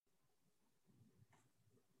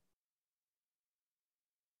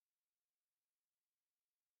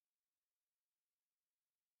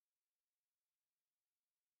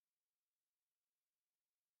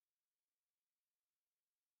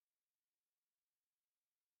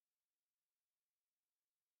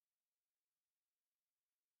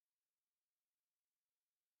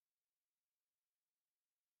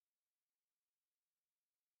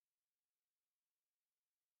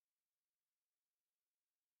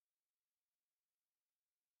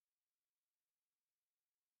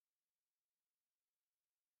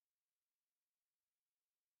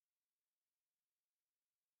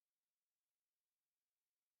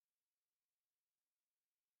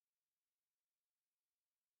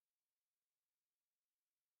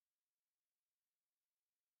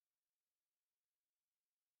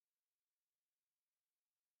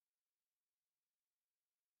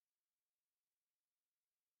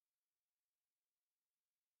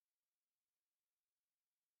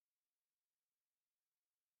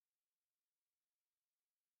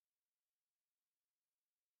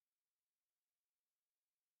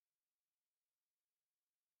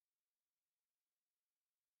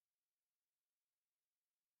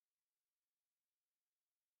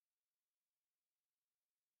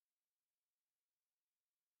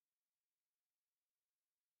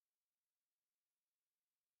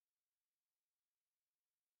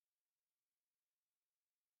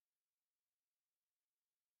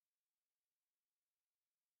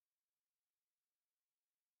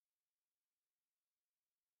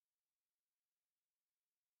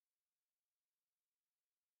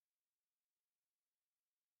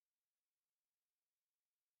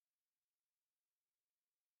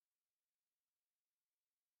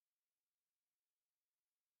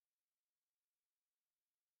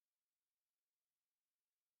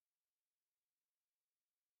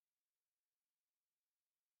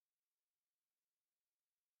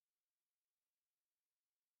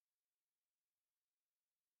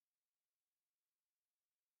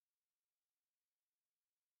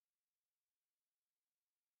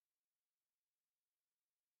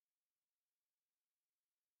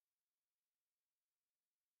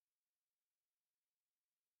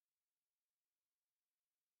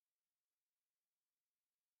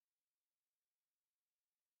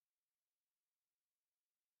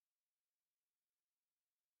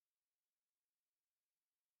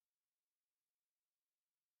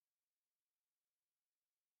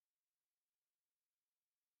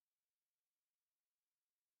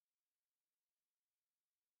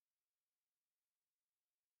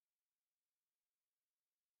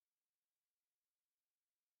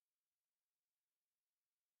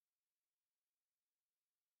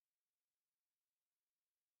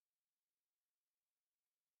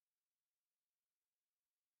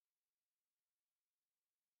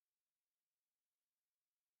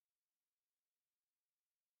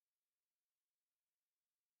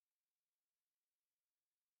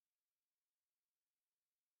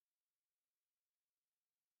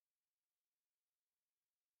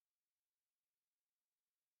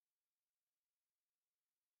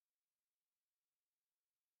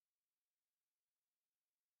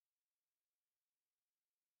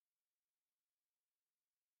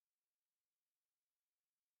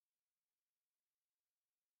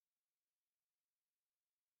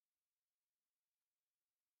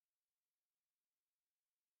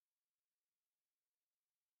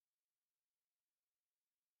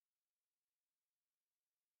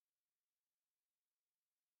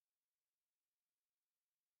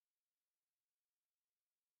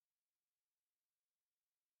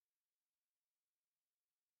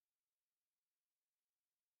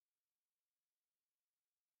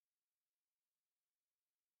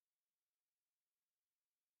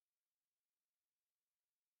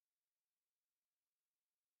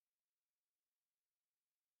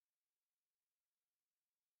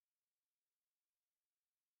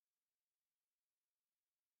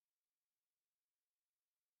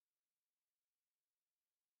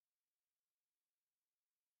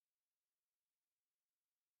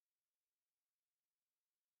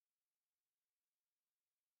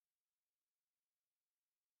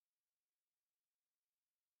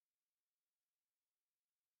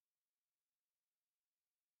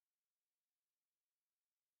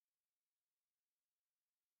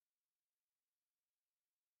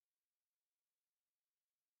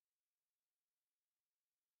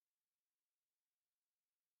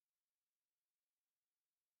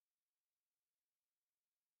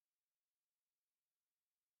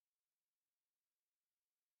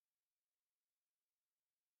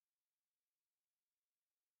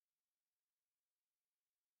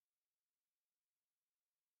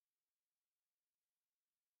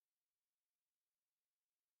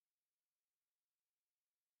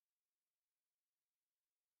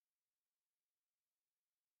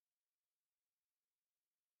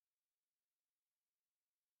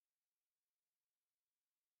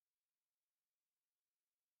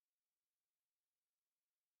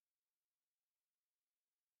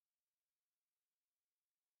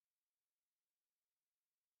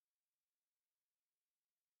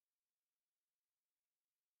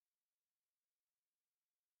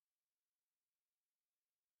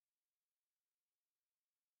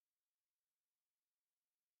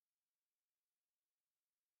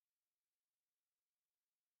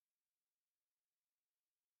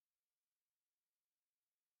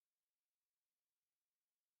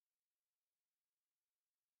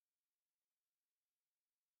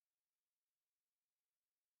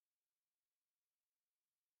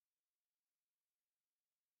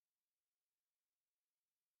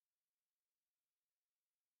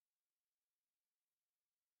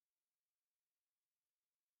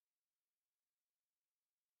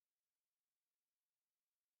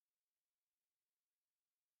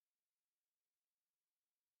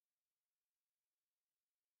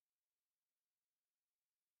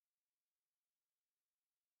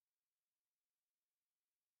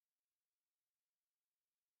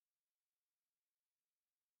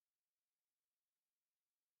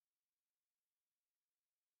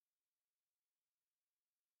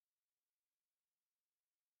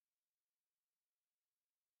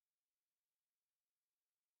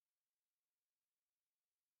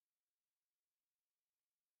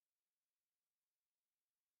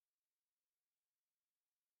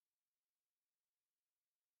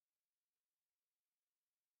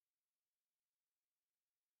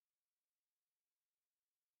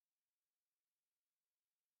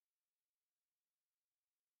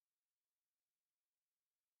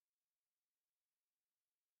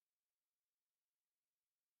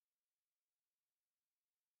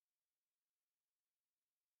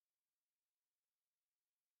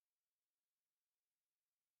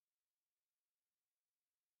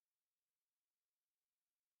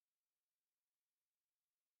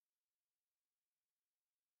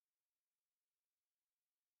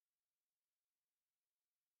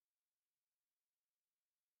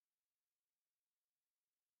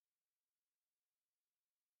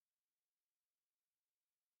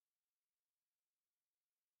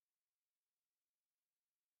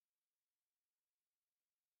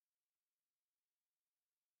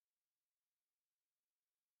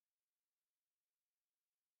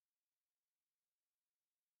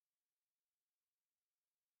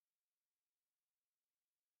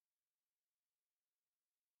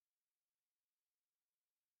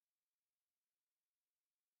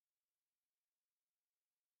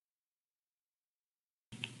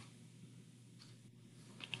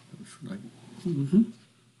Good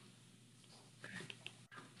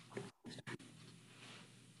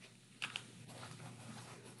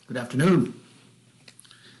afternoon.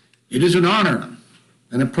 It is an honor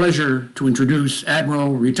and a pleasure to introduce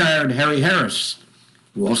Admiral Retired Harry Harris,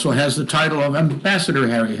 who also has the title of Ambassador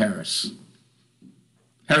Harry Harris.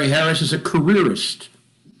 Harry Harris is a careerist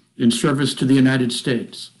in service to the United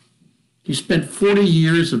States. He spent 40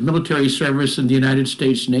 years of military service in the United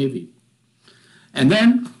States Navy. And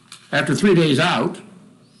then, after 3 days out,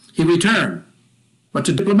 he returned, but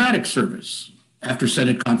to diplomatic service after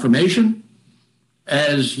Senate confirmation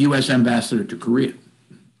as U.S. Ambassador to Korea.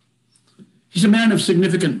 He's a man of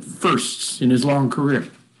significant firsts in his long career.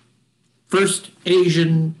 First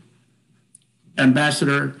Asian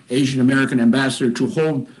ambassador, Asian American ambassador to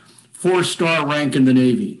hold 4-star rank in the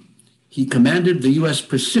Navy. He commanded the U.S.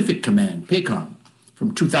 Pacific Command, PACOM,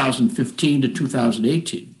 from 2015 to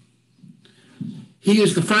 2018. He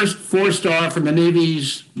is the first 4-star from the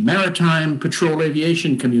Navy's Maritime Patrol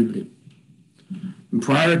Aviation Community. And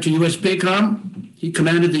prior to U.S. PACOM, he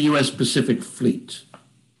commanded the U.S. Pacific Fleet.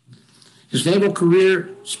 His naval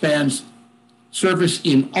career spans service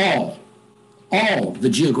in all the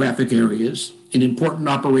geographic areas in important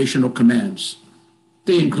operational commands.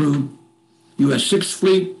 They include U.S. 6th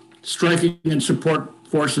Fleet, Striking and Support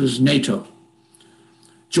Forces, NATO,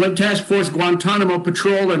 Joint Task Force Guantanamo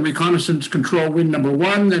Patrol and Reconnaissance Control Wing Number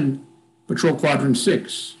 1 and Patrol Quadrant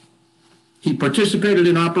 6. He participated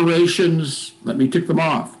in operations, let me tick them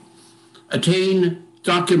off, Attain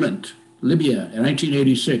Document, Libya in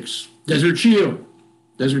 1986, Desert Shield,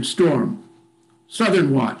 Desert Storm,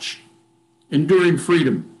 Southern Watch, Enduring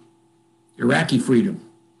Freedom, Iraqi Freedom,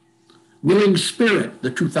 Willing Spirit, the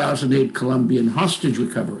 2008 Colombian hostage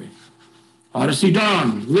recovery, Odyssey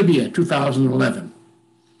Dawn, Libya, 2011.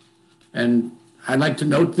 And I'd like to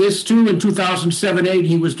note this too, in 2007-8,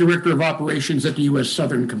 he was Director of Operations at the U.S.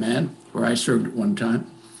 Southern Command, where I served at one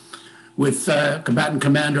time, with Combatant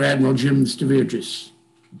Commander Admiral Jim Stavridis.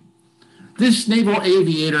 This naval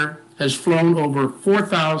aviator has flown over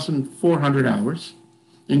 4,400 hours,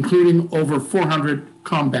 including over 400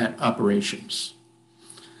 combat operations.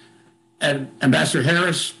 And Ambassador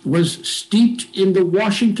Harris was steeped in the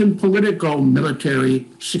Washington politico-military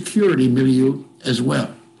security milieu as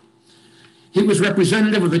well. He was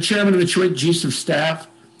representative of the chairman of the Joint Chiefs of Staff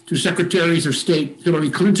to Secretaries of State Hillary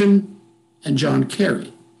Clinton and John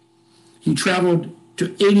Kerry. He traveled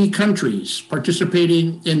to 80 countries,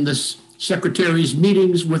 participating in the secretaries'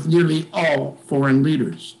 meetings with nearly all foreign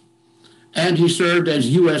leaders. And he served as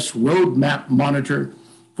U.S. roadmap monitor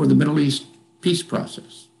for the Middle East peace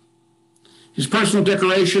process. His personal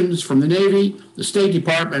decorations from the Navy, the State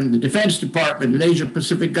Department, the Defense Department, and Asia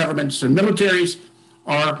Pacific governments and militaries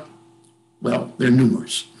are, well, they're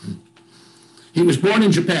numerous. He was born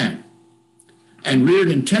in Japan and reared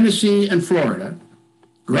in Tennessee and Florida,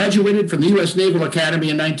 graduated from the U.S. Naval Academy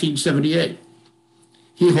in 1978.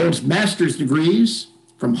 He holds master's degrees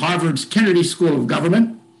from Harvard's Kennedy School of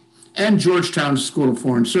Government and Georgetown's School of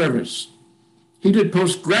Foreign Service. He did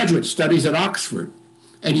postgraduate studies at Oxford,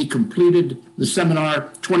 and he completed the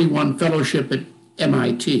Seminar 21 Fellowship at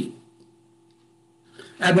MIT.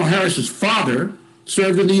 Admiral Harris's father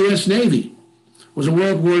served in the U.S. Navy, was a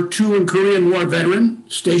World War II and Korean War veteran,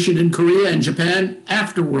 stationed in Korea and Japan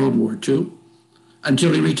after World War II,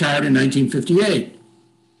 until he retired in 1958.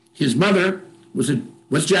 His mother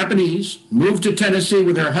was Japanese, moved to Tennessee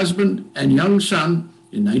with her husband and young son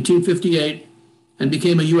in 1958, and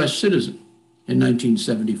became a U.S. citizen in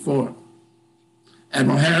 1974.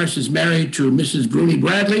 Admiral Harris is married to Mrs. Bruni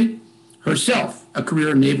Bradley, herself a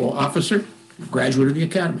career naval officer, graduate of the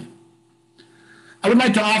Academy. I would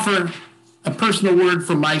like to offer a personal word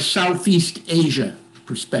from my Southeast Asia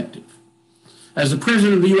perspective. As the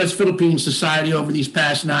president of the U.S. Philippines Society over these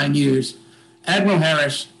past 9 years, Admiral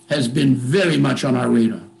Harris has been very much on our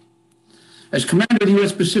radar. As commander of the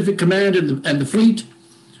U.S. Pacific Command and the fleet,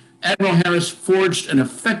 Admiral Harris forged an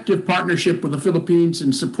effective partnership with the Philippines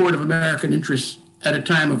in support of American interests at a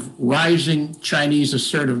time of rising Chinese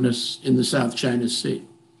assertiveness in the South China Sea.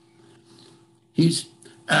 His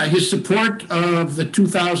support of the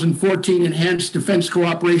 2014 Enhanced Defense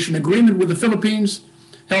Cooperation Agreement with the Philippines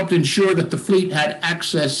helped ensure that the fleet had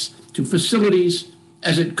access to facilities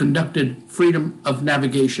as it conducted freedom of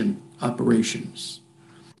navigation operations.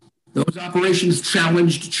 Those operations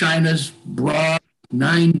challenged China's broad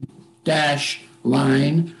 9-dash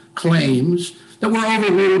line claims that were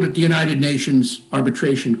overruled at the United Nations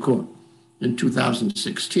Arbitration Court in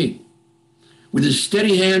 2016. With his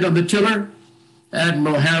steady hand on the tiller,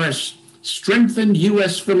 Admiral Harris strengthened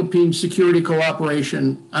U.S.-Philippine security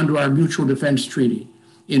cooperation under our Mutual Defense Treaty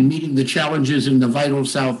in meeting the challenges in the vital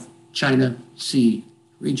South China Sea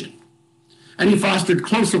region. And he fostered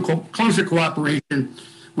closer cooperation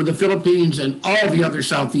with the Philippines and all the other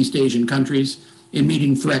Southeast Asian countries in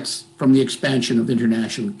meeting threats from the expansion of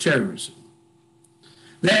international terrorism.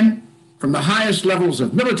 Then, from the highest levels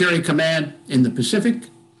of military command in the Pacific,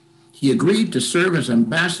 he agreed to serve as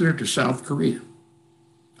ambassador to South Korea,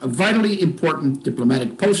 a vitally important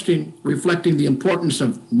diplomatic posting reflecting the importance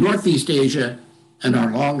of Northeast Asia and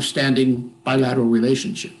our long-standing bilateral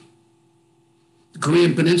relationship. The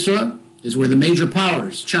Korean Peninsula is where the major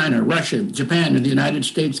powers, China, Russia, Japan, and the United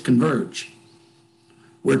States converge,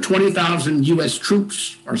 where 20,000 U.S.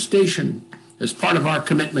 troops are stationed as part of our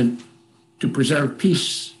commitment to preserve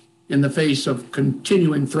peace in the face of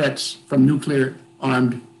continuing threats from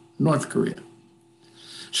nuclear-armed North Korea.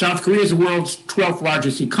 South Korea is the world's 12th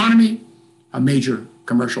largest economy, a major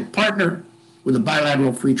commercial partner with a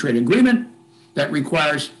bilateral free trade agreement that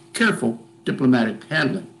requires careful diplomatic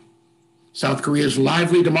handling. South Korea's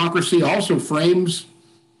lively democracy also frames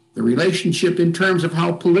the relationship in terms of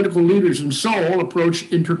how political leaders in Seoul approach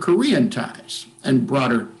inter-Korean ties and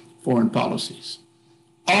broader foreign policies.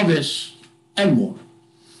 All this and more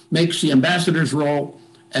makes the ambassador's role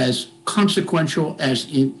as consequential as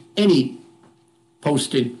in any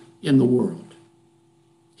posting in the world.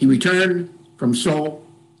 He returned from Seoul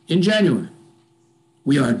in January.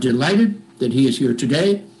 We are delighted that he is here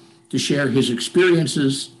today to share his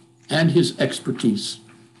experiences and his expertise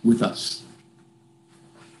with us.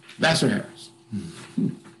 Ambassador Harris.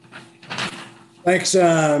 Thanks,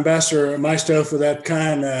 Ambassador Maisto, for that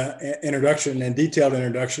kind introduction and detailed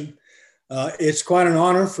introduction. It's quite an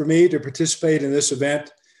honor for me to participate in this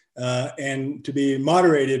event and to be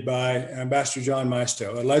moderated by Ambassador John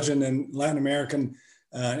Maisto, a legend in Latin American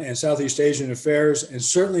and Southeast Asian affairs, and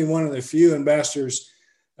certainly one of the few ambassadors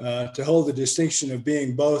to hold the distinction of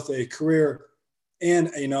being both a career and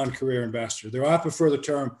a non-career ambassador. Though I prefer the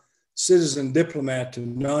term citizen diplomat to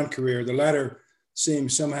non-career, the latter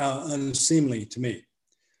seems somehow unseemly to me.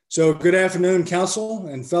 So good afternoon, Council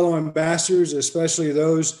and fellow ambassadors, especially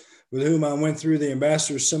those with whom I went through the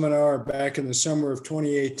ambassador seminar back in the summer of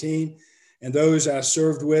 2018, and those I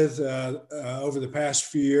served with over the past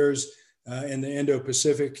few years in the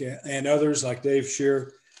Indo-Pacific, and others like Dave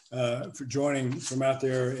Shear for joining from out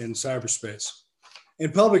there in cyberspace.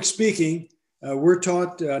 In public speaking, we're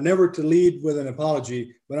taught never to lead with an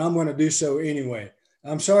apology, but I'm going to do so anyway.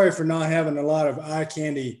 I'm sorry for not having a lot of eye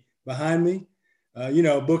candy behind me,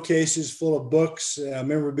 bookcases full of books,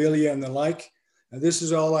 memorabilia, and the like. This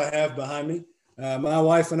is all I have behind me. My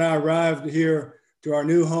wife and I arrived here to our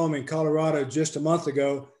new home in Colorado just a month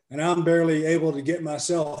ago, and I'm barely able to get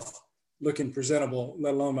myself looking presentable,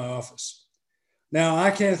 let alone my office. Now,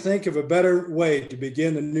 I can't think of a better way to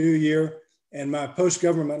begin the new year and my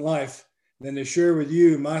post-government life than to share with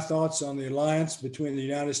you my thoughts on the alliance between the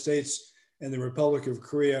United States and the Republic of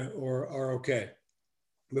Korea, or ROK.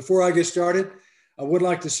 Before I get started, I would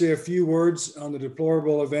like to say a few words on the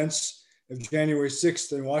deplorable events of January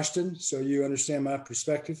 6th in Washington, so you understand my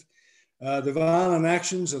perspective. The violent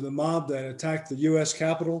actions of the mob that attacked the US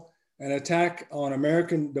Capitol, an attack on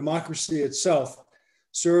American democracy itself,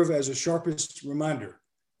 serve as a sharpest reminder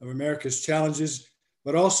of America's challenges,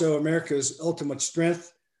 but also America's ultimate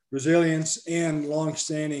strength, resilience, and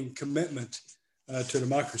longstanding commitment to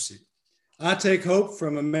democracy. I take hope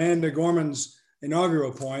from Amanda Gorman's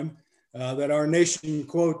inaugural poem that our nation,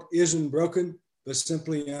 quote, isn't broken, but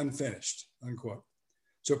simply unfinished, unquote.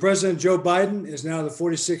 So President Joe Biden is now the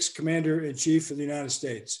 46th Commander-in-Chief of the United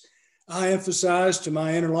States. I emphasized to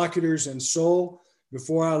my interlocutors in Seoul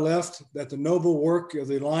before I left that the noble work of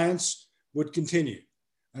the alliance would continue.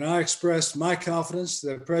 And I expressed my confidence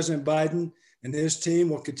that President Biden and his team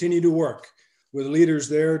will continue to work with leaders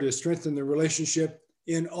there to strengthen the relationship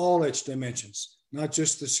in all its dimensions, not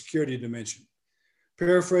just the security dimension.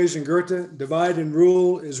 Paraphrasing Goethe, divide and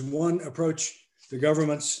rule is one approach to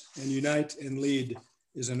governments, and unite and lead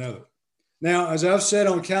is another. Now, as I've said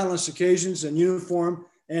on countless occasions in uniform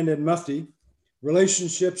and in mufti,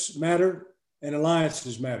 relationships matter and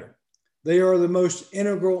alliances matter. They are the most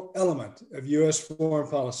integral element of US foreign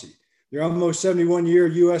policy. The almost 71-year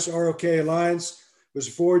US-ROK alliance was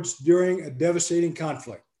forged during a devastating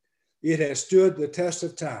conflict. It has stood the test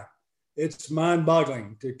of time. It's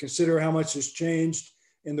mind-boggling to consider how much has changed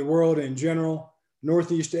in the world in general,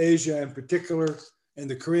 Northeast Asia in particular, and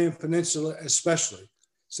the Korean Peninsula especially,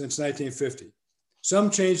 since 1950.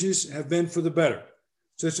 Some changes have been for the better,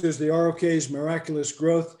 such as the ROK's miraculous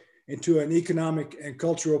growth into an economic and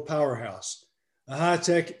cultural powerhouse, a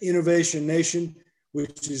high-tech innovation nation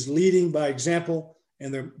which is leading by example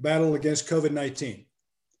in the battle against COVID-19.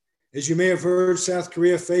 As you may have heard, South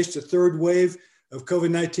Korea faced a third wave of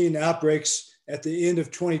COVID-19 outbreaks at the end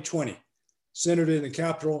of 2020, centered in the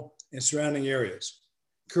capital and surrounding areas.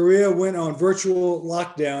 Korea went on virtual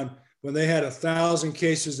lockdown when they had 1,000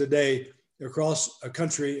 cases a day across a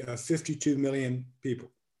country of 52 million people.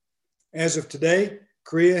 As of today,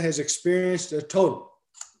 Korea has experienced a total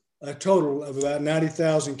of about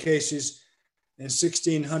 90,000 cases and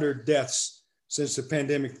 1,600 deaths since the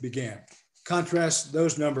pandemic began. Contrast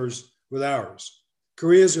those numbers with ours.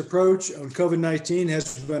 Korea's approach on COVID-19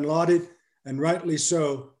 has been lauded, and rightly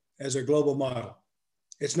so, as a global model.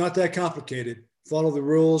 It's not that complicated. Follow the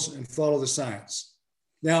rules and follow the science.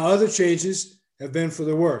 Now, other changes have been for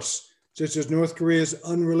the worse, such as North Korea's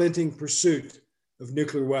unrelenting pursuit of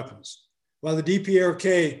nuclear weapons. While the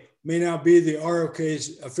DPRK may now be the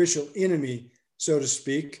ROK's official enemy, so to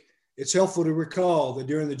speak, it's helpful to recall that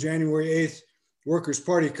during the January 8th Workers'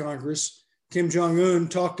 Party Congress, Kim Jong-un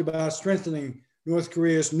talked about strengthening North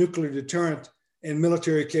Korea's nuclear deterrent and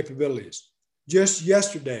military capabilities. Just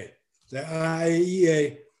yesterday, the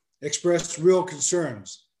IAEA expressed real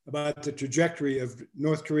concerns about the trajectory of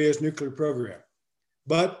North Korea's nuclear program.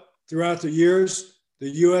 But throughout the years, the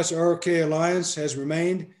US-ROK alliance has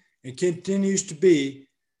remained and continues to be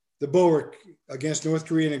the bulwark against North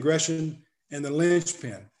Korean aggression and the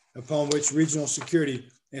linchpin upon which regional security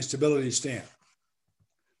and stability stand.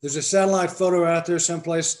 There's a satellite photo out there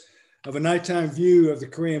someplace of a nighttime view of the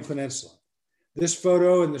Korean Peninsula. This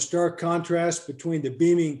photo and the stark contrast between the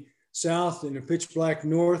beaming south and the pitch black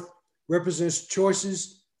north represents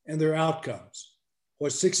choices and their outcomes.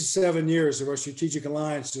 What 67 years of our strategic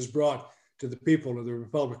alliance has brought to the people of the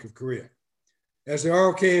Republic of Korea. As the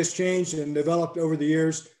ROK has changed and developed over the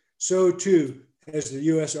years, so too has the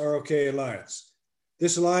US-ROK alliance.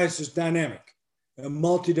 This alliance is dynamic, a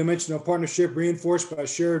multidimensional partnership reinforced by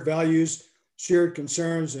shared values, shared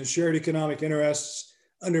concerns, and shared economic interests,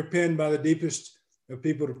 underpinned by the deepest of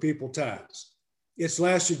people-to-people ties. It's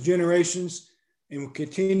lasted generations and will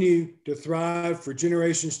continue to thrive for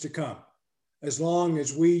generations to come, as long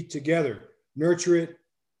as we together nurture it,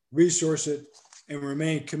 resource it, and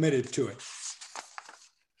remain committed to it.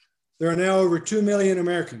 There are now over 2 million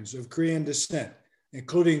Americans of Korean descent,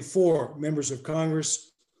 including 4 members of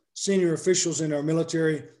Congress, senior officials in our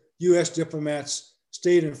military, US diplomats,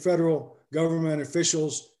 state and federal government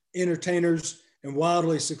officials, entertainers, and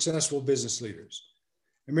wildly successful business leaders.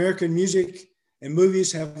 American music and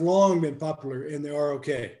movies have long been popular in the ROK,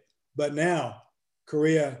 but now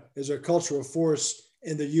Korea is a cultural force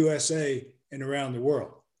in the USA and around the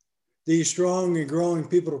world. These strong and growing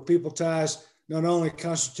people-to-people ties not only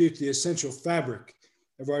constitute the essential fabric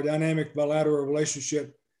of our dynamic bilateral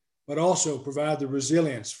relationship, but also provide the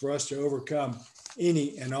resilience for us to overcome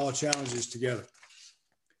any and all challenges together.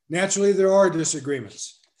 Naturally, there are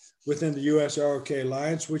disagreements within the US-ROK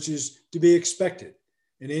alliance, which is to be expected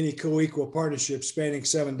in any co-equal partnership spanning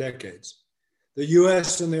 7 decades. The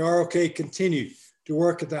US and the ROK continue to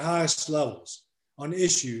work at the highest levels on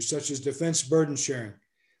issues such as defense burden sharing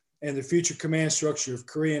and the future command structure of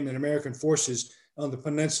Korean and American forces on the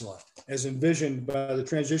peninsula, as envisioned by the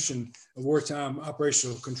transition of wartime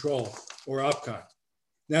operational control, or OPCON.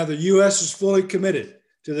 Now, the US is fully committed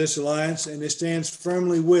to this alliance and it stands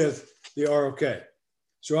firmly with the ROK.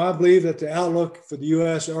 So I believe that the outlook for the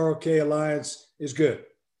US-ROK alliance is good.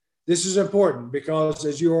 This is important because,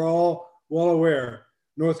 as you are all well aware,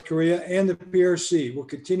 North Korea and the PRC will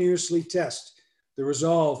continuously test the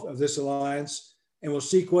resolve of this alliance and will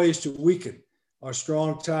seek ways to weaken our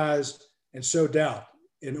strong ties and sow doubt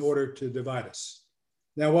in order to divide us.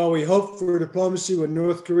 Now, while we hope for diplomacy with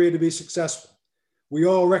North Korea to be successful, we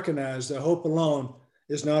all recognize that hope alone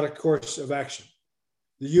is not a course of action.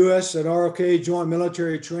 The US and ROK joint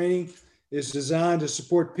military training is designed to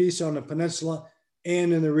support peace on the peninsula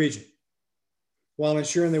and in the region, while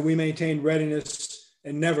ensuring that we maintain readiness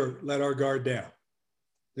and never let our guard down.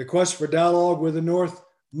 The quest for dialogue with the North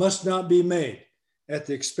must not be made at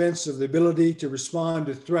the expense of the ability to respond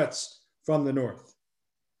to threats from the North.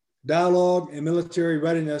 Dialogue and military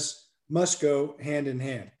readiness must go hand in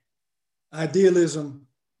hand. Idealism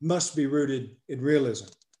must be rooted in realism.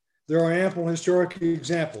 There are ample historic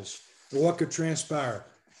examples of what could transpire,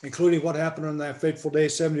 including what happened on that fateful day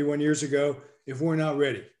 71 years ago if we're not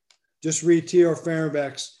ready. Just read T.R.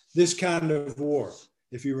 Fehrenbach's This Kind of War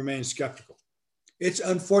if you remain skeptical. It's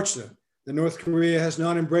unfortunate that North Korea has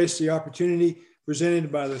not embraced the opportunity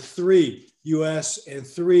presented by the 3 US and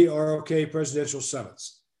 3 ROK presidential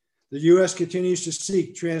summits. The US continues to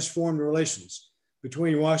seek transformed relations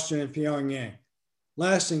between Washington and Pyongyang,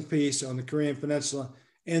 lasting peace on the Korean Peninsula,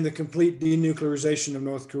 and the complete denuclearization of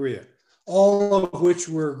North Korea, all of which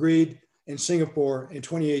were agreed in Singapore in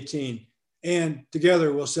 2018, and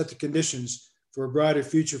together will set the conditions for a brighter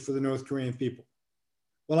future for the North Korean people.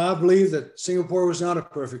 While I believe that Singapore was not a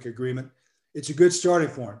perfect agreement, it's a good starting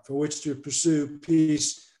point for which to pursue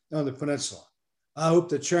peace on the peninsula. I hope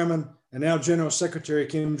that Chairman and now General Secretary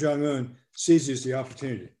Kim Jong-un seizes the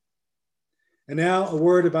opportunity. And now a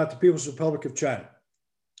word about the People's Republic of China.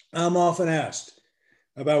 I'm often asked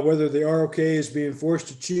about whether the ROK is being forced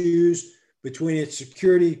to choose between its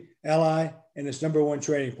security ally and its number one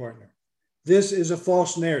trading partner. This is a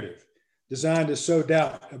false narrative designed to sow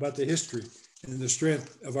doubt about the history and the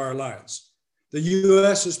strength of our alliance. The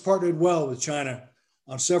US has partnered well with China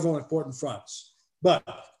on several important fronts, but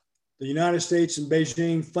the United States and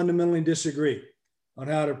Beijing fundamentally disagree on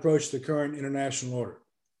how to approach the current international order.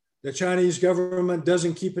 The Chinese government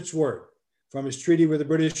doesn't keep its word, from its treaty with the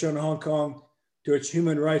British on Hong Kong to its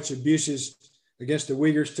human rights abuses against the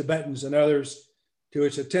Uyghurs, Tibetans, and others, to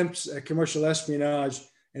its attempts at commercial espionage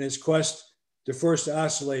and its quest to first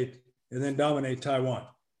isolate and then dominate Taiwan.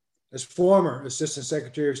 As former Assistant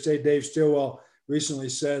Secretary of State Dave Stilwell recently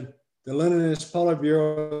said, the Leninist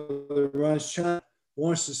Politburo that runs China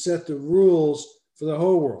wants to set the rules for the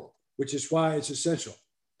whole world, which is why it's essential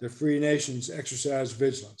that free nations exercise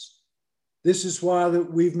vigilance. This is why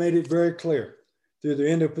we've made it very clear through the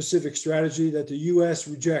Indo-Pacific strategy that the US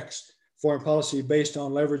rejects foreign policy based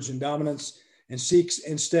on leverage and dominance and seeks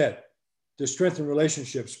instead to strengthen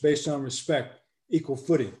relationships based on respect, equal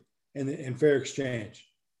footing, and fair exchange.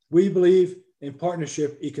 We believe in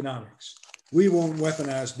partnership economics. We won't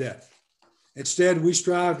weaponize debt. Instead, we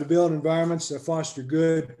strive to build environments that foster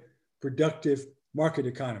good, productive market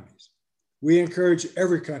economies. We encourage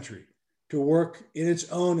every country to work in its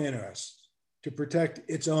own interests to protect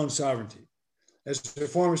its own sovereignty. As the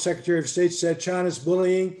former Secretary of State said, China's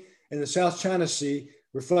bullying in the South China Sea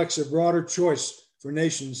reflects a broader choice for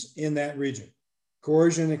nations in that region: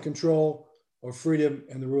 coercion and control, or freedom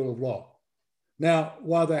and the rule of law. Now,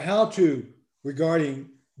 while the how-to regarding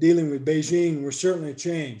dealing with Beijing will certainly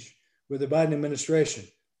change with the Biden administration,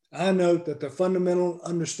 I note that the fundamental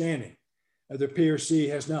understanding of the PRC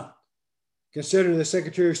has not. Consider that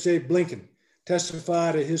Secretary of State Blinken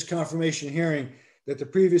testified at his confirmation hearing that the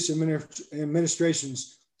previous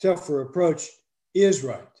administration's tougher approach is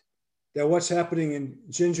right, that what's happening in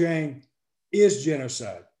Xinjiang is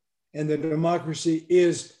genocide, and that democracy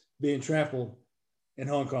is being trampled in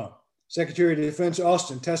Hong Kong. Secretary of Defense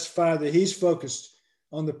Austin testified that he's focused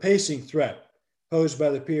on the pacing threat posed by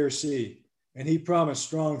the PRC, and he promised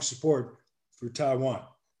strong support for Taiwan.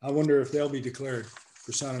 I wonder if they'll be declared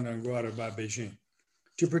persona non grata by Beijing.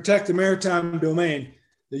 To protect the maritime domain,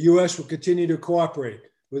 the US will continue to cooperate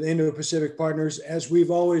with Indo-Pacific partners, as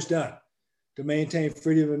we've always done, to maintain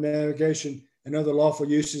freedom of navigation and other lawful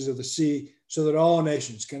uses of the sea so that all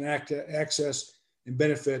nations can access and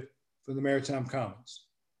benefit from the maritime commons.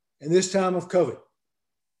 In this time of COVID,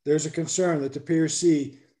 there's a concern that the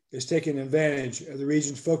PRC is taking advantage of the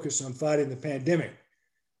region's focus on fighting the pandemic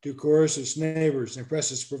to coerce its neighbors and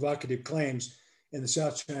press its provocative claims in the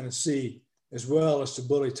South China Sea, as well as to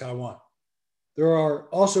bully Taiwan. There are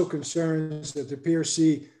also concerns that the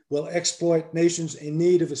PRC will exploit nations in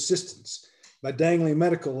need of assistance by dangling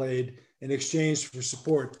medical aid in exchange for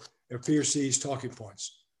support of PRC's talking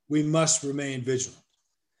points. We must remain vigilant.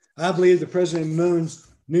 I believe that President Moon's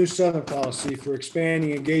new Southern policy for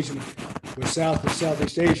expanding engagement with South and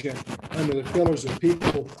Southeast Asia under the pillars of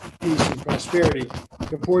people, peace, and prosperity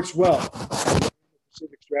comports well with the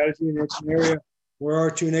Pacific strategy, and it's an area where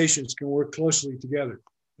our two nations can work closely together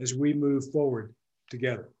as we move forward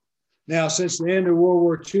together. Now, since the end of World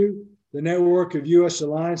War II, the network of US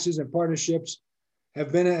alliances and partnerships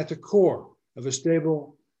have been at the core of a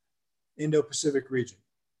stable Indo-Pacific region.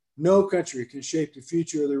 No country can shape the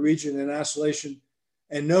future of the region in isolation,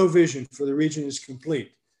 and no vision for the region is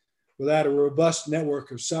complete without a robust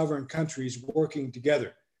network of sovereign countries working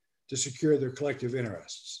together to secure their collective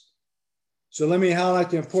interests. So let me highlight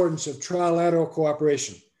the importance of trilateral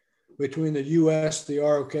cooperation between the US, the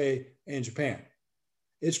ROK, and Japan.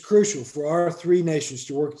 It's crucial for our three nations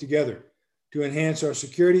to work together to enhance our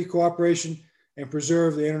security, cooperation, and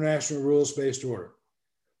preserve the international rules-based order.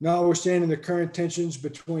 Notwithstanding the current tensions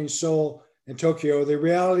between Seoul and Tokyo, the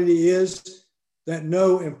reality is that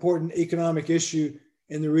no important economic issue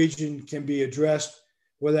in the region can be addressed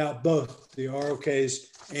without both the ROK's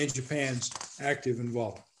and Japan's active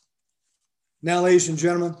involvement. Now, ladies and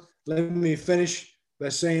gentlemen, let me finish by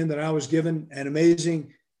saying that I was given an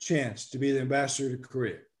amazing chance to be the ambassador to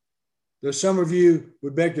Korea. Though some of you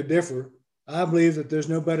would beg to differ, I believe that there's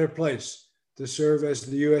no better place to serve as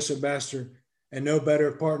the US ambassador and no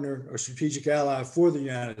better partner or strategic ally for the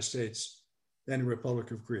United States than the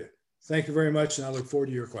Republic of Korea. Thank you very much, and I look forward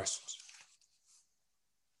to your questions.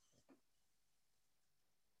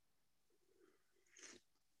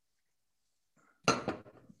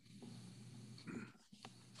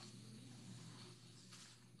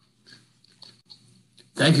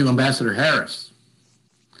 Thank you, Ambassador Harris.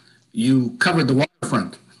 You covered the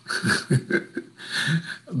waterfront.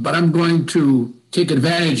 But I'm going to take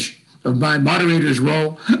advantage of my moderator's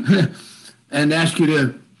role and ask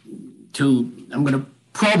you I'm going to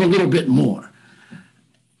probe a little bit more.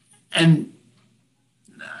 And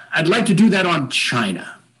I'd like to do that on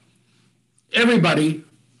China. Everybody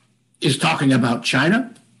is talking about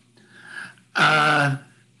China.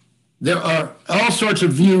 There are all sorts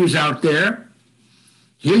of views out there.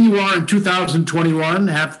 Here you are in 2021,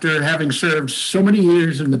 after having served so many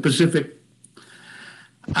years in the Pacific.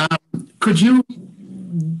 Could you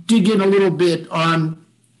dig in a little bit on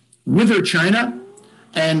whether China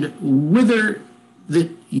and whether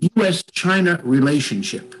the U.S.-China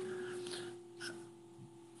relationship?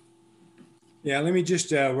 Yeah, let me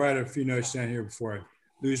just write a few notes down here before I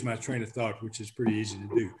lose my train of thought, which is pretty easy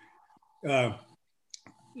to do.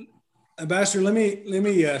 Ambassador, let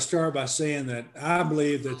me start by saying that I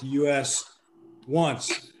believe that the U.S.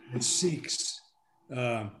 wants and seeks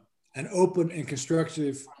an open and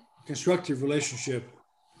constructive relationship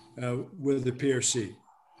with the PRC.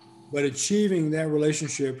 But achieving that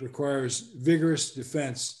relationship requires vigorous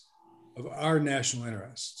defense of our national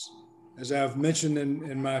interests. As I've mentioned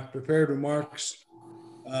in my prepared remarks,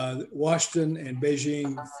 Washington and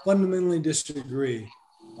Beijing fundamentally disagree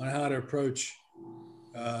on how to approach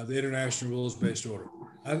the international rules-based order.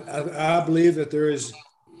 I believe that there is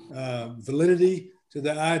validity to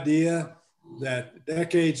the idea that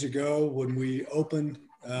decades ago, when we opened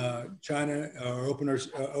China, or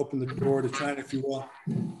opened the door to China, if you will,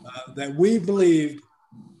 that we believed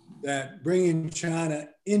that bringing China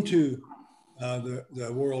into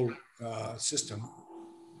the world system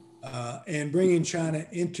and bringing China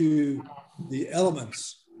into the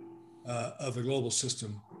elements of the global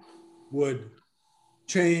system would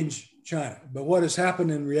change China. But what has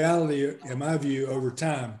happened in reality, in my view, over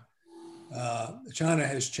time, China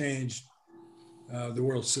has changed the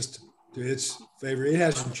world system to its favor. It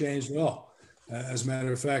hasn't changed at all. As a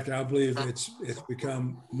matter of fact, I believe it's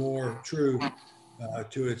become more true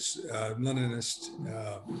to its Leninist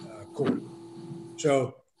core.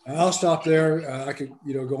 So I'll stop there. I could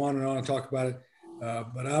go on and talk about it,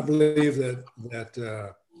 but I believe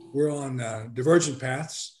that we're on divergent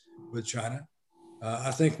paths with China.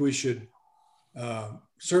 I think we should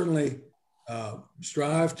certainly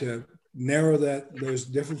strive to narrow those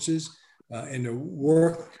differences and to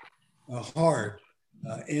work hard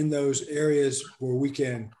in those areas where we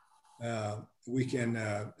can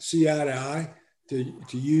see eye to eye,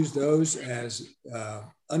 to use those as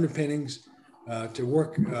underpinnings to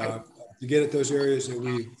work to get at those areas that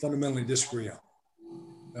we fundamentally disagree on.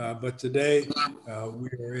 But today we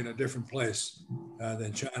are in a different place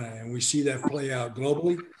than China, and we see that play out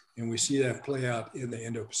globally, and we see that play out in the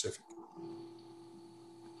Indo-Pacific.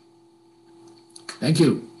 Thank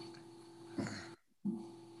you.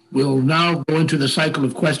 We'll now go into the cycle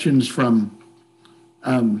of questions from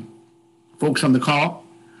folks on the call,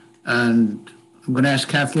 and I'm going to ask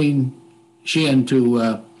Kathleen Sheehan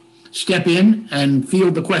to step in and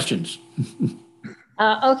field the questions.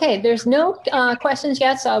 Okay, there's no questions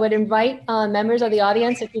yet, so I would invite members of the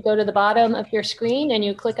audience, if you go to the bottom of your screen and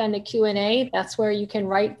you click on the Q&A, that's where you can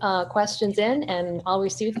write questions in, and I'll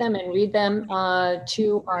receive them and read them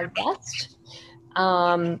to our guest.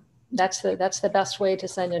 That's the best way to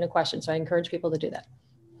send in a question, so I encourage people to do that.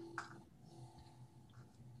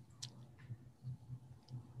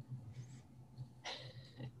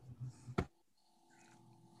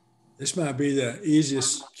 This might be the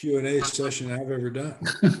easiest Q&A session I've ever done.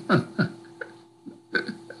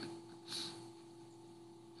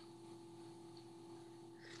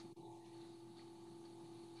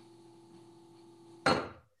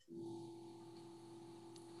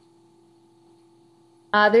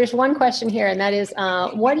 There's one question here, and that is,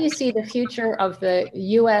 what do you see the future of the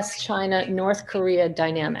US, China, North Korea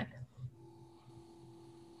dynamic?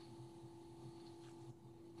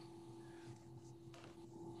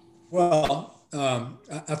 Well,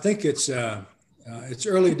 I think it's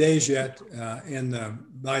early days yet in the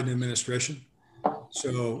Biden administration,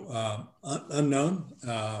 so unknown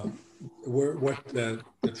what the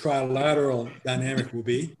trilateral dynamic will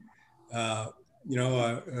be.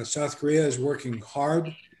 South Korea is working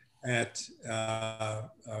hard at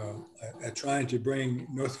trying to bring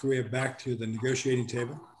North Korea back to the negotiating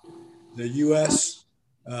table. the U.S.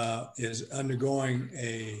 Is undergoing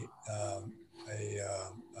a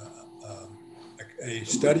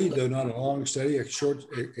study, though not a long study, a short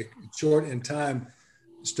in time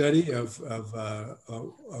study of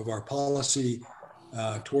our policy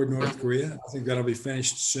toward North Korea. I think that'll be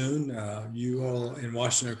finished soon. You all in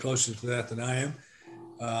Washington are closer to that than I am.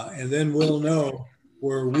 And then we'll know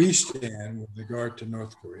where we stand with regard to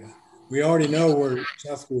North Korea. We already know where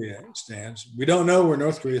South Korea stands. We don't know where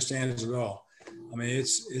North Korea stands at all. I mean,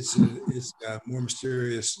 it's more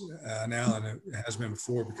mysterious now than it has been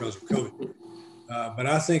before because of COVID. But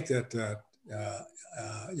I think that,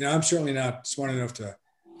 I'm certainly not smart enough to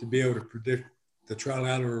be able to predict the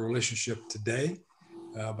trilateral relationship today.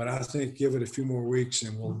 But I think give it a few more weeks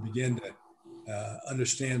and we'll begin to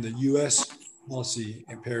understand the U.S. policy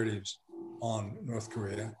imperatives on North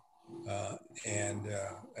Korea. And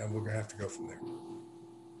we're going to have to go from there.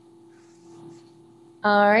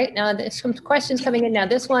 All right, now there's some questions coming in now.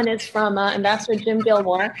 This one is from Ambassador Jim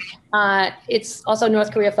Gilmore. It's also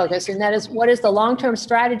North Korea focused, and that is, what is the long-term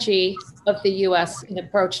strategy of the U.S. in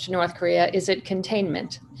approach to North Korea? Is it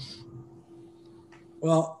containment?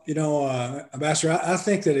 Well, Ambassador, I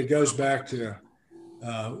think that it goes back to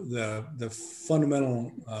the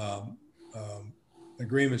fundamental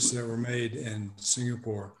agreements that were made in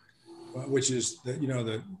Singapore, which is the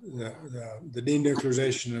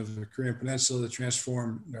denuclearization of the Korean Peninsula, the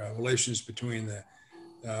transformed relations between the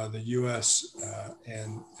U.S.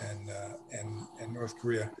 and North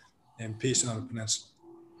Korea, and peace on the peninsula.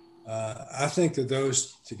 I think that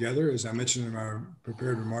those together, as I mentioned in my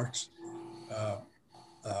prepared remarks,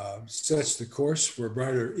 sets the course for a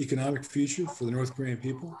brighter economic future for the North Korean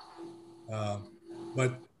people.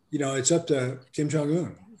 But it's up to Kim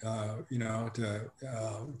Jong-un,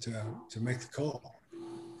 to make the call.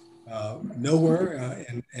 Nowhere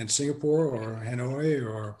in Singapore or Hanoi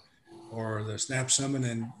or the SNAP summit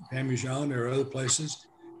in Panmunjom or other places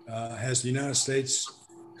has the United States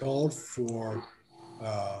called for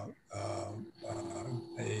a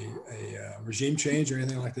regime change or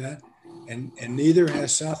anything like that, and neither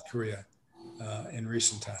has South Korea in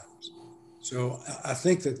recent times. So I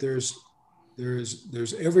think that there's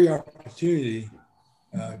every opportunity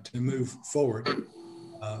to move forward,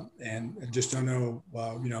 and I just don't know,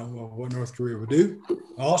 what North Korea will do.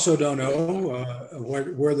 I also don't know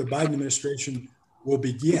where the Biden administration will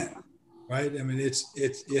begin. Right? I mean,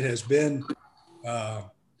 it has been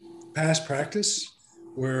past practice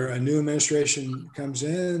where a new administration comes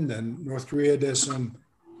in and North Korea does some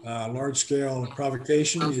large-scale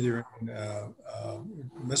provocation, either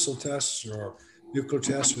missile tests or nuclear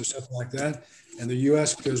tests or something like that, and the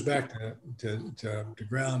U.S. goes back to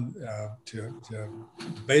ground to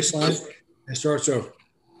baseline and starts over.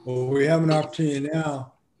 Well, we have an opportunity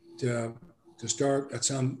now to start at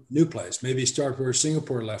some new place, maybe start where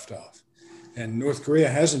Singapore left off, and North Korea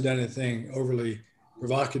hasn't done anything overly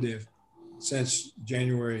provocative since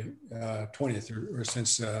January 20th, or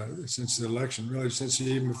since the election, really since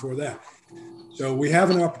even before that. So we have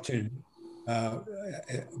an opportunity,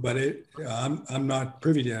 but I'm not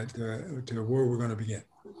privy to where we're going to begin.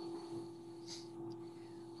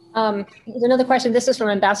 There's another question. This is from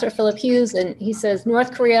Ambassador Philip Hughes, and he says,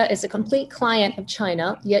 North Korea is a complete client of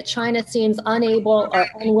China, yet China seems unable or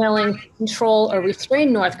unwilling to control or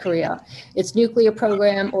restrain North Korea, its nuclear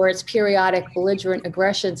program, or its periodic belligerent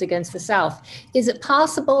aggressions against the South. Is it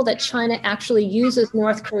possible that China actually uses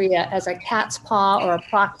North Korea as a cat's paw or a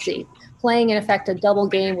proxy, playing in effect a double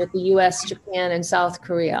game with the US, Japan, and South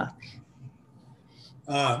Korea?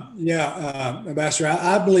 Ambassador,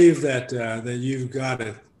 I believe that you've got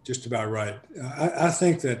it just about right. I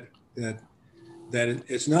think that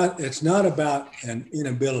it's not about an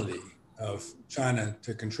inability of China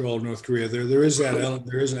to control North Korea. There is an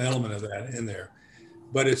element of that in there,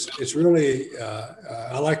 but it's really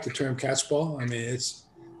I like the term cat's paw. I mean, it's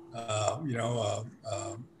the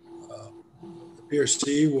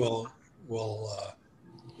PRC will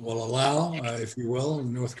allow, if you will,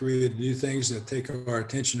 North Korea to do things that take our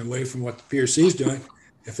attention away from what the PRC is doing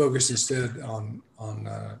and focus instead on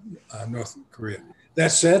North Korea.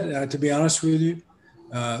 That said, to be honest with you,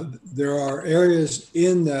 there are areas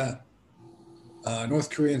in the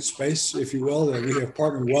North Korean space, if you will, that we have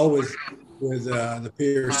partnered well with the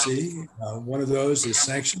PRC. One of those is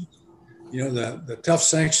sanctions. The tough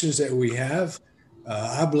sanctions that we have,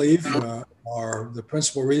 I believe, are the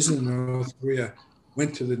principal reason North Korea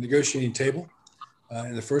went to the negotiating table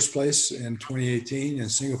in the first place in 2018 in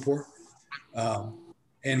Singapore.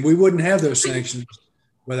 And we wouldn't have those sanctions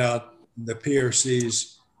without the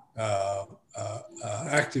PRC's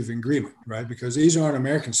active agreement, right? Because these aren't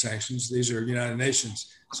American sanctions; these are United Nations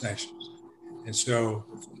sanctions, and so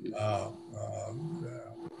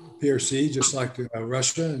PRC, just like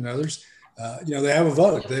Russia and others, they have a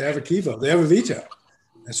vote, they have a key vote, they have a veto,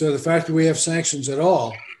 and so the fact that we have sanctions at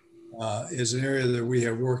all is an area that we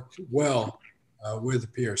have worked well with the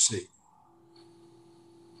PRC.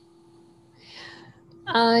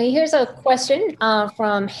 Here's a question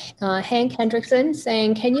from Hank Hendrickson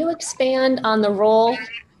saying, can you expand on the role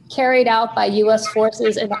carried out by U.S.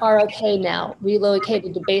 forces in ROK now,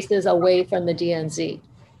 relocated to bases away from the DNZ?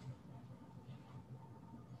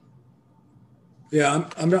 Yeah,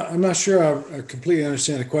 I'm not sure I completely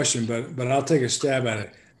understand the question, but I'll take a stab at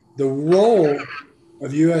it. The role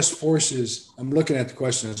of U.S. forces, I'm looking at the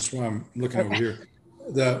question, that's why I'm looking over here.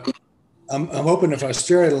 I'm hoping if I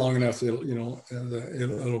stare at it long enough,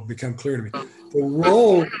 it'll become clear to me. The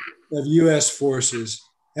role of U.S. forces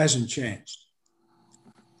hasn't changed.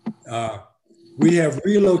 We have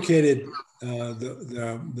relocated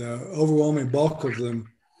the overwhelming bulk of them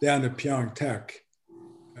down to Pyeongtaek,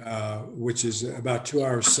 which is about 2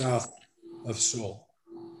 hours south of Seoul,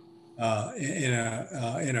 in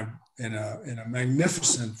a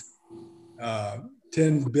magnificent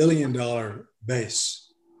 $10 billion base.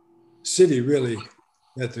 City, really,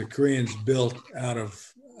 that the Koreans built out of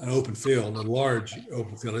an open field, a large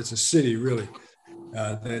open field. It's a city, really,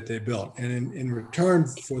 that they built. And in return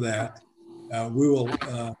for that, we will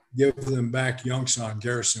give them back Yongsan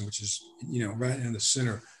Garrison, which is, right in the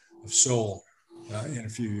center of Seoul in a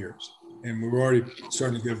few years. And we're already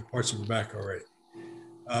starting to give parts of it back already.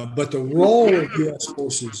 But the role of U.S.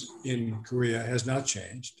 forces in Korea has not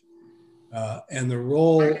changed. And the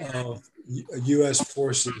role of U.S.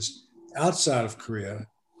 forces outside of Korea,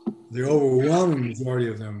 the overwhelming majority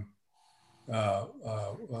of them,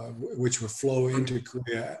 which would flow into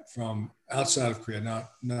Korea from outside of Korea,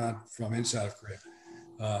 not from inside of Korea,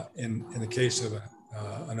 in the case of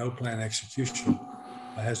an O-plan execution,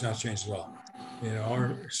 has not changed at all.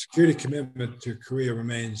 Our security commitment to Korea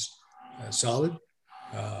remains solid,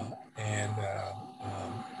 and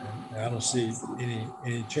I don't see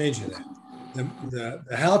any change in that.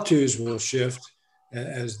 The how-tos will shift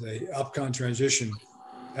as the OPCON transition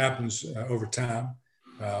happens over time,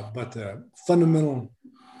 but the fundamental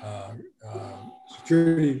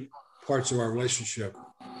security parts of our relationship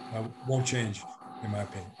won't change, in my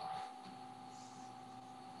opinion.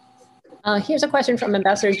 Here's a question from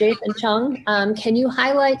Ambassador Jason Chung. Can you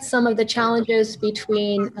highlight some of the challenges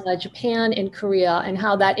between Japan and Korea and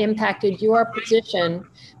how that impacted your position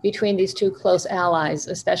between these two close allies,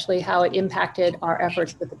 especially how it impacted our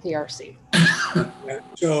efforts with the PRC?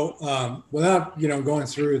 So without going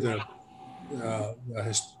through the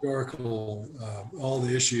historical, all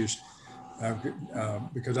the issues,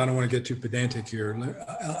 because I don't want to get too pedantic here,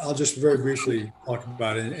 I'll just very briefly talk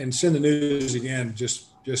about it and send the news again just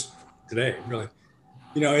today, really.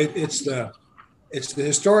 It's the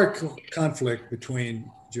historical conflict between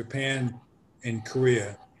Japan and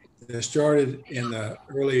Korea that started in the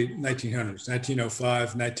early 1900s,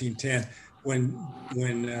 1905, 1910, when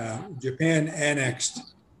Japan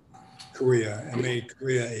annexed Korea and made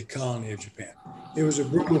Korea a colony of Japan. It was a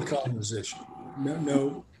brutal colonization.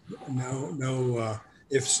 No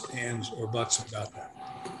ifs, ands, or buts about that.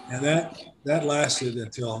 And that lasted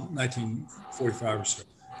until 1945 or so.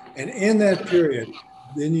 And in that period,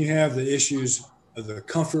 then you have the issues of the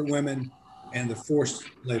comfort women and the forced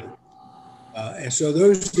labor. And so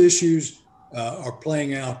those issues are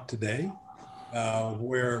playing out today,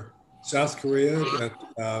 where South Korea,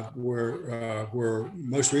 were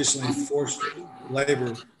most recently forced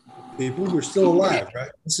labor people who are still alive,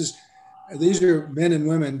 right? These are men and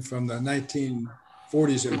women from the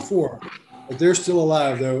 1940s and before, but they're still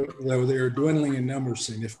alive, though they are dwindling in numbers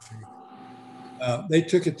significantly. They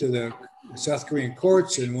took it to the South Korean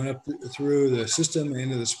courts and went up through the system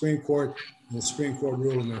into the Supreme Court, and the Supreme Court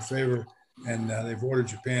ruled in their favor, and they've ordered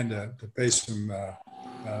Japan to pay some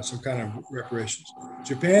kind of reparations.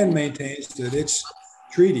 Japan maintains that its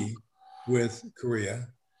treaty with Korea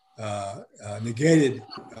negated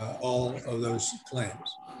all of those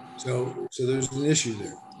claims. So there's an issue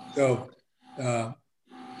there. So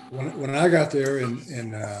when I got there in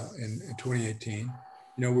 2018,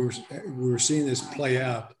 we were seeing this play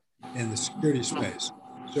out in the security space.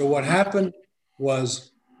 So what happened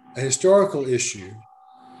was a historical issue,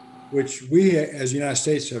 which we as the United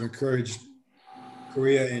States have encouraged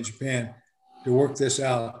Korea and Japan to work this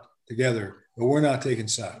out together, but we're not taking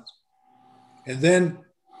sides. And then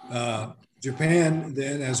Japan,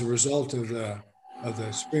 then as a result of the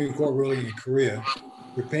Supreme Court ruling in Korea,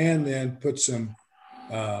 Japan then put some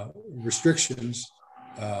restrictions,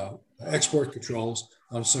 export controls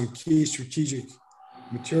on some key strategic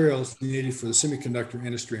materials needed for the semiconductor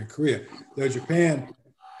industry in Korea. Though Japan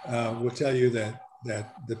will tell you that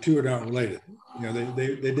the two are not related.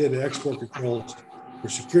 They did export controls for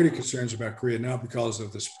security concerns about Korea, not because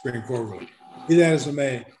of the Supreme Court ruling. Be that as it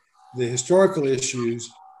may, the historical issues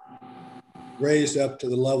raised up to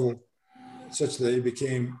the level such that they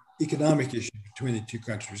became economic issues between the two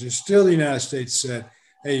countries. And still the United States said,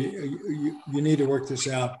 hey, you need to work this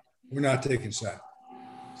out. We're not taking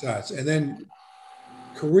sides. And then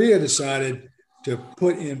Korea decided to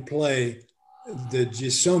put in play the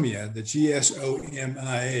GSOMIA, the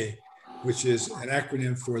GSOMIA, which is an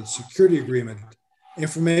acronym for the Security Agreement,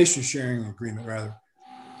 Information Sharing Agreement, rather,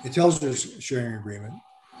 Intelligence Sharing Agreement,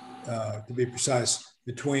 to be precise,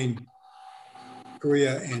 between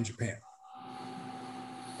Korea and Japan.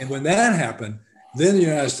 And when that happened, then the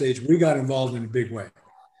United States, we got involved in a big way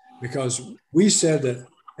because we said that,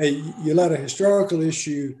 hey, you let a historical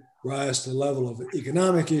issue rise to the level of an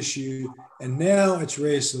economic issue, and now it's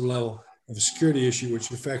raised to the level of a security issue,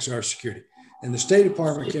 which affects our security. And the State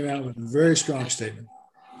Department came out with a very strong statement,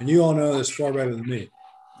 and you all know this far better than me.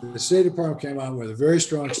 The State Department came out with a very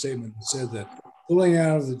strong statement that said that pulling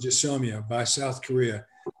out of the GSOMIA by South Korea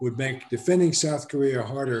would make defending South Korea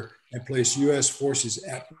harder and place U.S. forces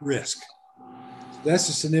at risk. That's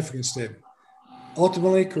a significant statement.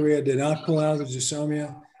 Ultimately, Korea did not pull out of the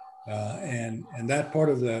GSOMIA, and that part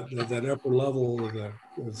of that upper level of the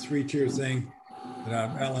three-tier thing that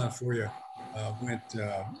I've outlined for you went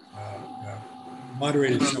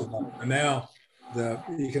moderated somewhat. And now the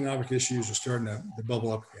economic issues are starting to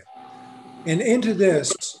bubble up again. And into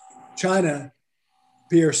this, China,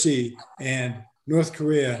 PRC, and North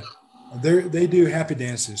Korea, they do happy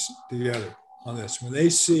dances together on this. When they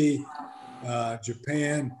see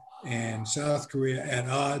Japan and South Korea at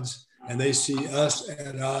odds, and they see us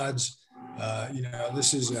at odds,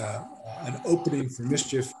 this is an opening for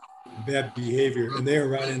mischief and bad behavior, and they are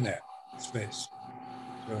right in that space.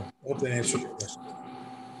 So I hope that answers your question.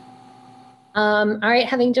 All right,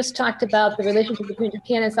 having just talked about the relationship between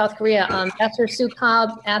Japan and South Korea, Ambassador Sue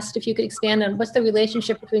Cobb asked if you could expand on what's the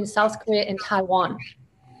relationship between South Korea and Taiwan?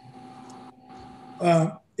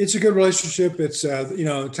 It's a good relationship. It's,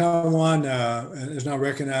 Taiwan is not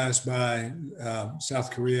recognized by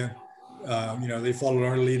South Korea. They followed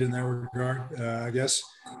our lead in that regard, I guess.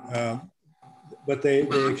 But they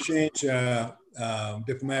exchange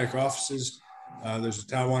diplomatic offices. There's a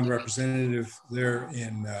Taiwan representative there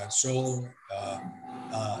in Seoul,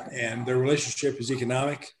 and their relationship is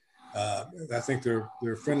economic. I think they're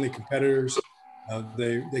friendly competitors.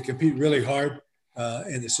 They compete really hard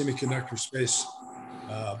in the semiconductor space,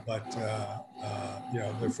 but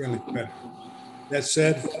they're friendly competitors. That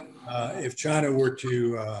said, if China were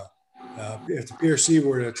to, if the PRC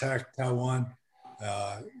were to attack Taiwan,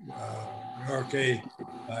 RK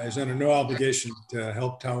is under no obligation to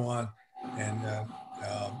help Taiwan, and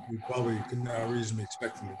we probably could not reasonably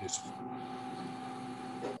expect them to do so.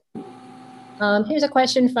 Here's a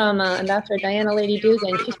question from Ambassador Diana Lady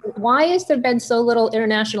Dugan. She said, why has there been so little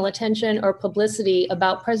international attention or publicity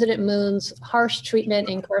about President Moon's harsh treatment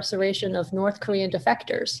and incarceration of North Korean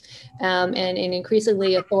defectors and an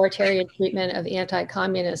increasingly authoritarian treatment of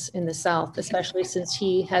anti-communists in the South, especially since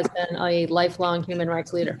he has been a lifelong human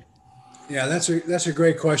rights leader? Yeah, that's a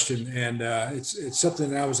great question, and it's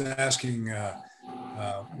something that I was asking,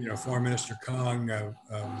 Foreign Minister Kang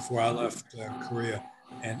before I left Korea,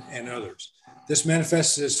 and others. This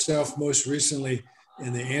manifested itself most recently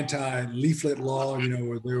in the anti-leaflet law,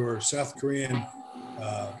 where there were South Korean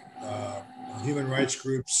human rights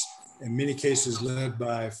groups, in many cases led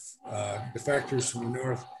by defectors from the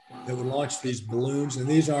North, that would launch these balloons. And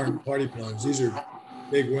these aren't party balloons. These are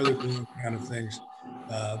big weather balloon kind of things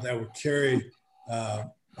that would carry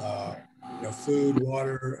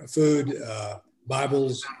food,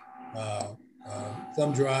 Bibles,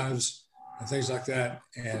 thumb drives, and things like that,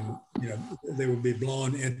 and they would be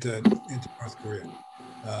blown into North Korea,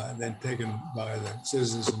 and then taken by the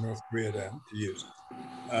citizens of North Korea to use.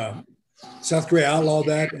 South Korea outlawed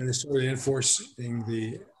that, and they started enforcing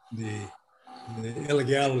the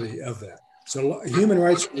illegality of that. So human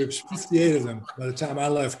rights groups, 58 of them, by the time I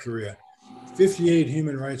left Korea, 58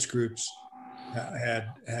 human rights groups had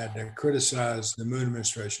criticized the Moon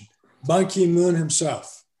administration. Ban Ki-moon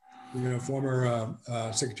himself, former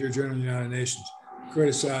Secretary General of the United Nations,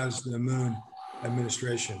 criticized the Moon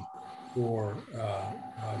administration for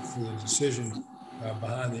the decision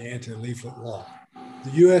behind the anti-leaflet law.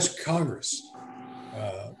 The U.S. Congress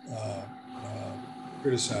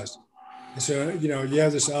criticized it. And so, you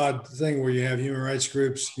have this odd thing where you have human rights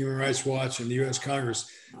groups, Human Rights Watch, and the U.S. Congress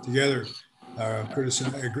together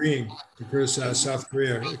agreeing to criticize South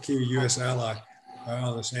Korea, a key U.S. ally,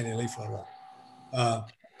 on this anti-lethal law.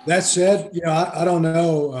 That said, I don't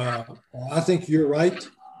know. I think you're right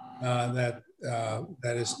that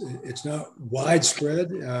it's not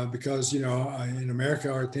widespread because in America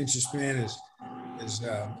our attention span is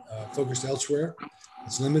focused elsewhere.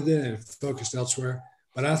 It's limited and focused elsewhere.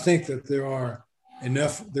 But I think that there are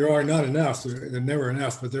enough. There are not enough. There are never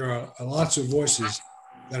enough. But there are lots of voices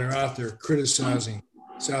that are out there criticizing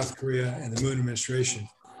South Korea and the Moon administration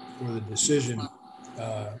for the decision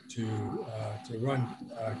to run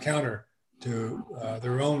counter to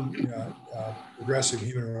their own progressive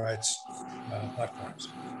human rights platforms.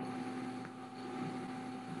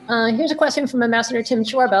 Here's a question from Ambassador Tim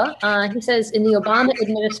Chorba. He says, in the Obama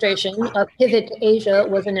administration, a pivot to Asia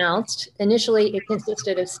was announced. Initially, it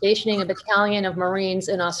consisted of stationing a battalion of Marines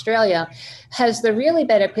in Australia. Has there really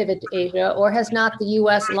been a pivot to Asia, or has not the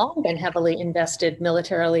U.S. long been heavily invested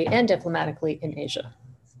militarily and diplomatically in Asia?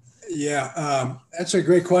 Yeah, that's a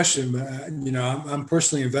great question. I'm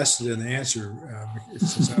personally invested in the answer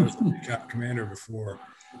since I was the commander before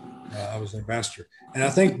I was an ambassador. And I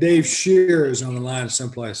think Dave Scheer is on the line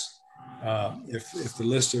someplace. If the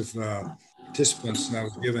list of participants that I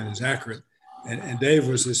was given is accurate, and Dave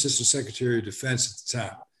was the Assistant Secretary of Defense at the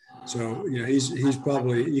time. So he's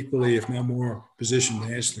probably equally, if not more, positioned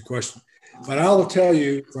to answer the question. But I will tell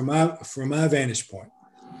you from my vantage point.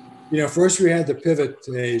 First we had the pivot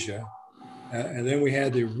to Asia, and then we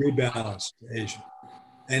had the rebalance to Asia,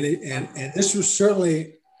 and this was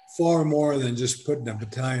certainly far more than just putting a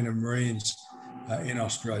battalion of Marines in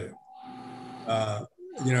Australia. The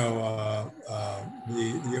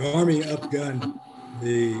Army upgunned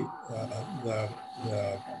the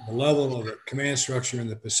level of the command structure in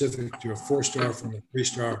the Pacific to a 4-star from a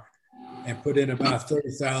 3-star, and put in about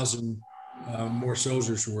 30,000 more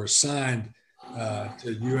soldiers who were assigned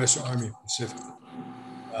to U.S. Army Pacific.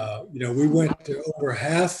 We went to over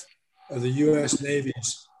half of the U.S.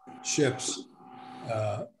 Navy's ships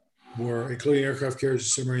were, including aircraft carriers and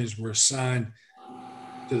submarines, were assigned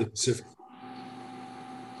to the Pacific.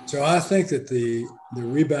 So I think that the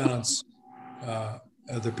rebalance,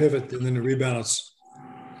 the pivot and then the rebalance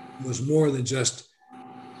was more than just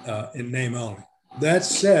in name only. That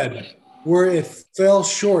said, where it fell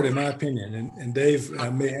short, in my opinion, and Dave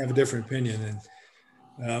may have a different opinion,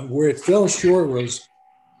 and where it fell short was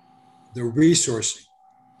the resourcing.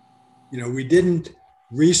 We didn't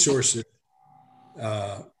resource it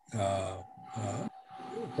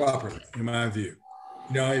properly, in my view.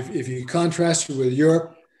 If you contrast it with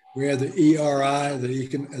Europe, we had the ERI,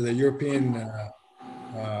 the European,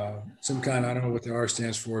 some kind, I don't know what the R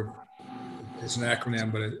stands for. It's an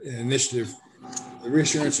acronym, but an initiative, the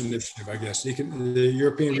Reassurance Initiative, I guess, the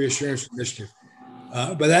European Reassurance Initiative.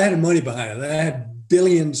 But that had money behind it. That had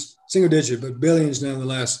billions, single digit, but billions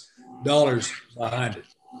nonetheless, dollars behind it.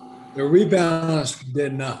 The rebalance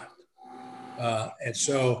did not. And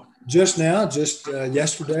so just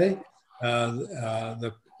yesterday,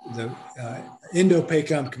 the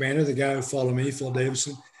Indo-PACOM commander, the guy who followed me, Phil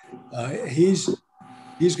Davidson, he's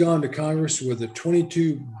gone to Congress with a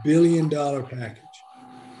 $22 billion package.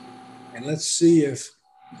 And let's see if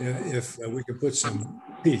we can put some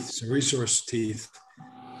resource teeth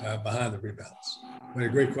behind the rebalance. But a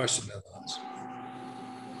great question nonetheless.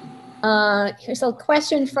 Here's a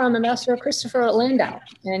question from Ambassador Christopher Landau,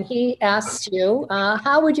 and he asks you,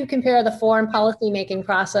 how would you compare the foreign policy making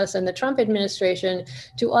process in the Trump administration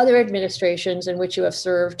to other administrations in which you have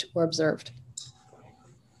served or observed?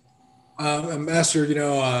 Ambassador,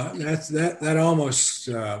 that almost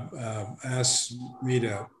asks me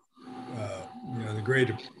to, the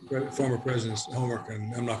great former president's homework,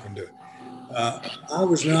 and I'm not going to do it. I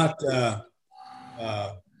was not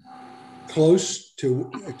close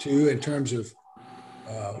to in terms of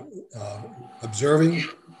observing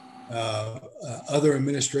other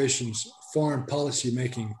administrations' foreign policy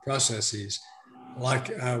making processes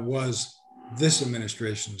like I was this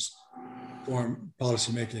administration's foreign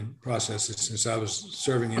policy making processes since I was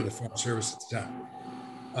serving in the Foreign Service at the time.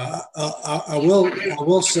 I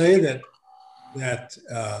will say that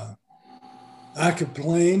I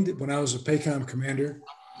complained when I was a PACOM commander.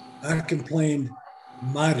 I complained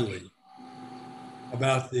mightily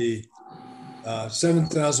about the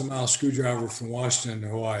 7,000-mile screwdriver from Washington to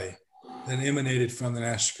Hawaii that emanated from the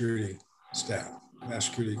National Security staff, National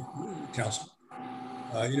Security Council.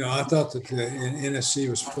 I thought that the NSC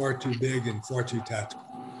was far too big and far too tactical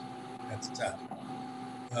at the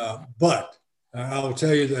time. But I will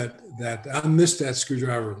tell you that I missed that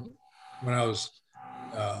screwdriver when I was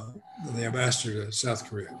the ambassador to South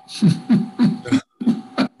Korea.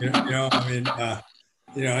 I mean,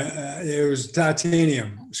 it was a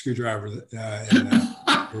titanium screwdriver that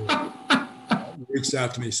reached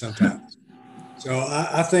out to me sometimes. So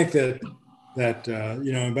I think that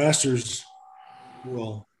ambassadors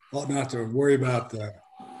ought not to worry about the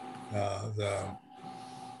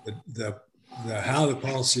how the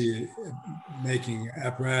policy making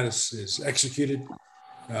apparatus is executed,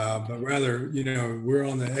 but rather, we're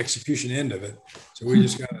on the execution end of it. So we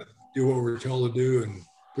just got to do what we're told to do and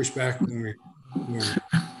push back when we're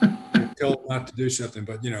told not to do something.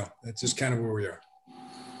 But, that's just kind of where we are.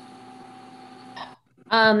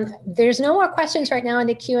 There's no more questions right now in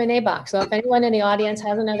the Q&A box. So if anyone in the audience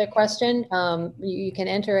has another question, you can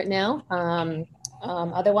enter it now.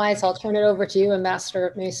 Otherwise, I'll turn it over to you,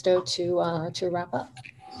 Ambassador Maisto, to wrap up.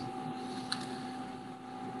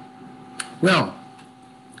 Well,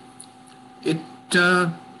 it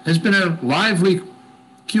has been a lively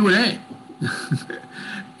Q&A.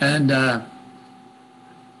 And I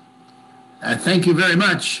thank you very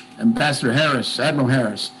much, Ambassador Harris, Admiral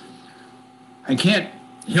Harris. I can't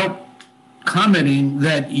help commenting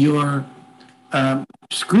that your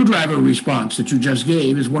screwdriver response that you just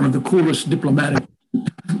gave is one of the coolest diplomatic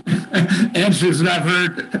answers that I've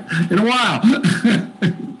heard in a while.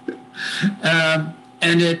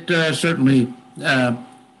 And it certainly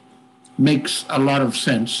makes a lot of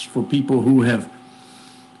sense for people who have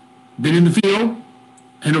been in the field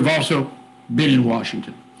and have also been in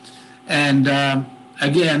Washington. And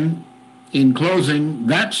again, in closing,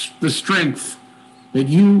 that's the strength that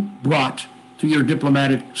you brought to your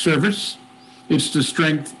diplomatic service. It's the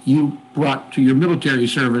strength you brought to your military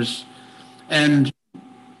service. And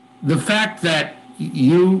the fact that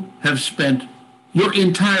you have spent your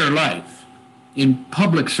entire life in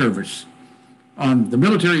public service on the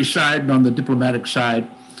military side and on the diplomatic side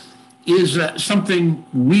is something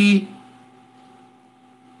we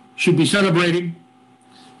should be celebrating,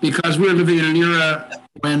 because we're living in an era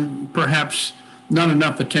when perhaps not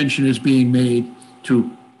enough attention is being made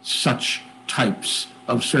to such types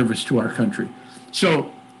of service to our country.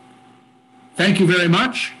 So thank you very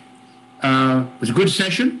much. It was a good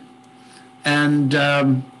session. And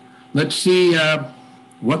let's see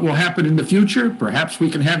what will happen in the future. Perhaps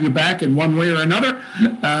we can have you back in one way or another.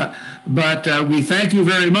 But we thank you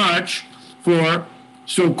very much for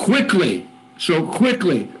so quickly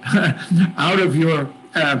out of your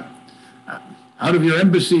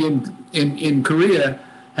embassy in Korea,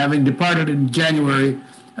 having departed in January,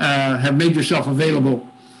 have made yourself available.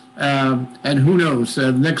 And who knows,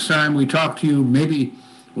 next time we talk to you, maybe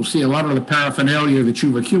we'll see a lot of the paraphernalia that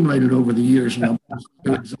you've accumulated over the years now.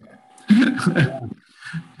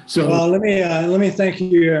 So, well, let me thank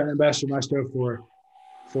you, Ambassador Maisto,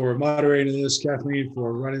 for moderating this, Kathleen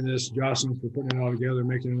for running this, Jocelyn for putting it all together,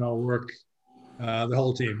 making it all work, the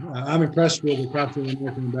whole team. I'm impressed with the Copter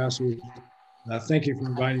American Ambassador. Thank you for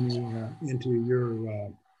inviting me into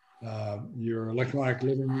your electronic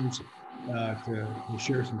living rooms to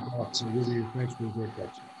share some thoughts. And really, thanks for the great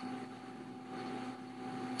question.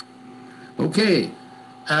 okay.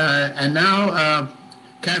 And now,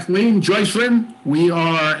 Kathleen, Joycelyn, we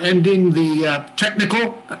are ending the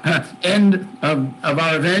technical end of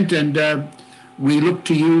our event, and we look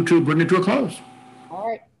to you to bring it to a close. All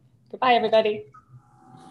right. Goodbye, everybody.